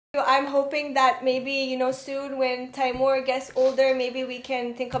I'm hoping that maybe, soon when Taimur gets older, maybe we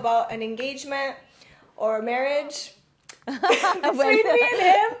can think about an engagement or marriage. Between me and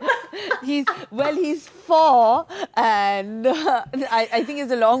him. He's 4 and I think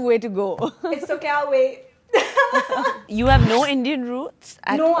it's a long way to go. It's okay, I'll wait. You have no Indian roots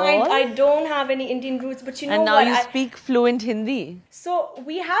at all? No, I don't have any Indian roots, but you know what? And now you speak fluent Hindi. So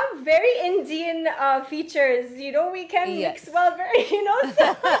we have very Indian features, we can mix well very,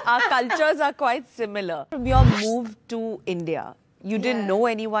 So. Our cultures are quite similar. From your move to India, you didn't know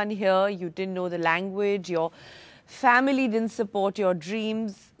anyone here, you didn't know the language, your family didn't support your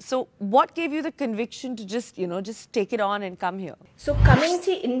dreams. So what gave you the conviction to just take it on and come here? So coming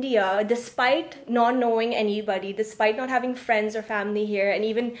to India, despite not knowing anybody, despite not having friends or family here, and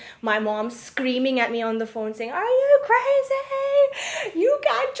even my mom screaming at me on the phone saying, "Are you crazy? You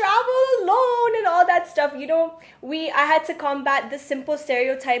can't travel alone," and all that stuff. I had to combat the simple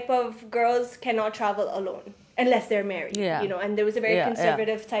stereotype of girls cannot travel alone unless they're married, and there was a very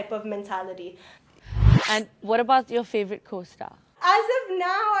conservative type of mentality. And what about your favorite co-star? As of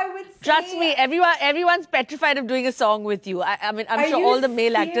now, I would say... Trust me, everyone's petrified of doing a song with you. I mean, I'm sure all the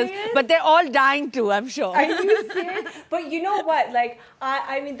male actors, but they're all dying to, I'm sure. Are you serious? But you know what?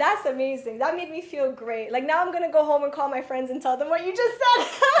 I mean, that's amazing. That made me feel great. Now I'm going to go home and call my friends and tell them what you just said.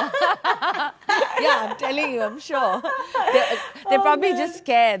 Yeah, I'm telling you, I'm sure. They're probably just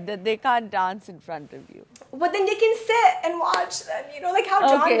scared that they can't dance in front of you. But then they can sit and watch them, like how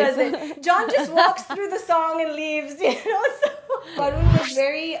John does it. John just walks through the song and leaves, So Varun was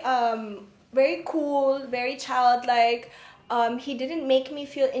very cool, very childlike. He didn't make me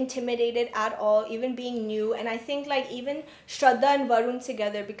feel intimidated at all, even being new. And I think even Shraddha and Varun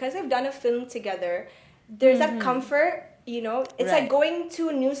together, because they've done a film together, there's that comfort. It's like going to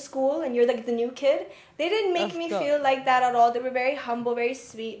a new school and you're the new kid. They didn't make me feel like that at all. They were very humble, very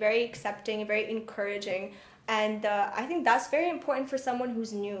sweet, very accepting, very encouraging. And I think that's very important for someone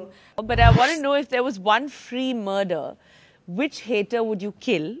who's new. But I want to know, if there was one free murder, which hater would you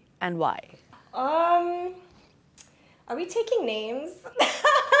kill and why? Are we taking names?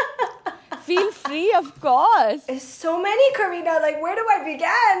 Feel free, of course. There's so many, Karina. Where do I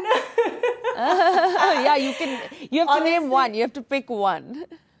begin? Yeah, you have to name one. You have to pick one.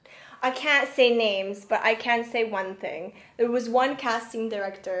 I can't say names, but I can say one thing. There was one casting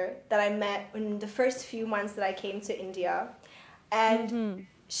director that I met in the first few months that I came to India. And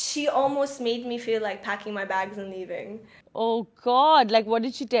she almost made me feel like packing my bags and leaving. Oh God, what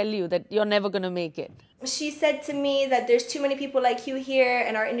did she tell you? That you're never going to make it? She said to me that there's too many people like you here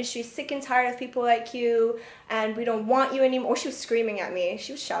and our industry is sick and tired of people like you and we don't want you anymore. She was screaming at me.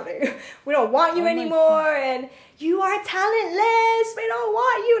 She was shouting, "We don't want you anymore and you are talentless. We don't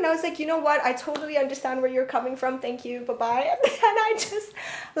want you." And I was like, you know what? I totally understand where you're coming from. Thank you. Bye-bye. And I just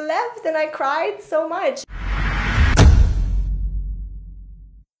left and I cried so much.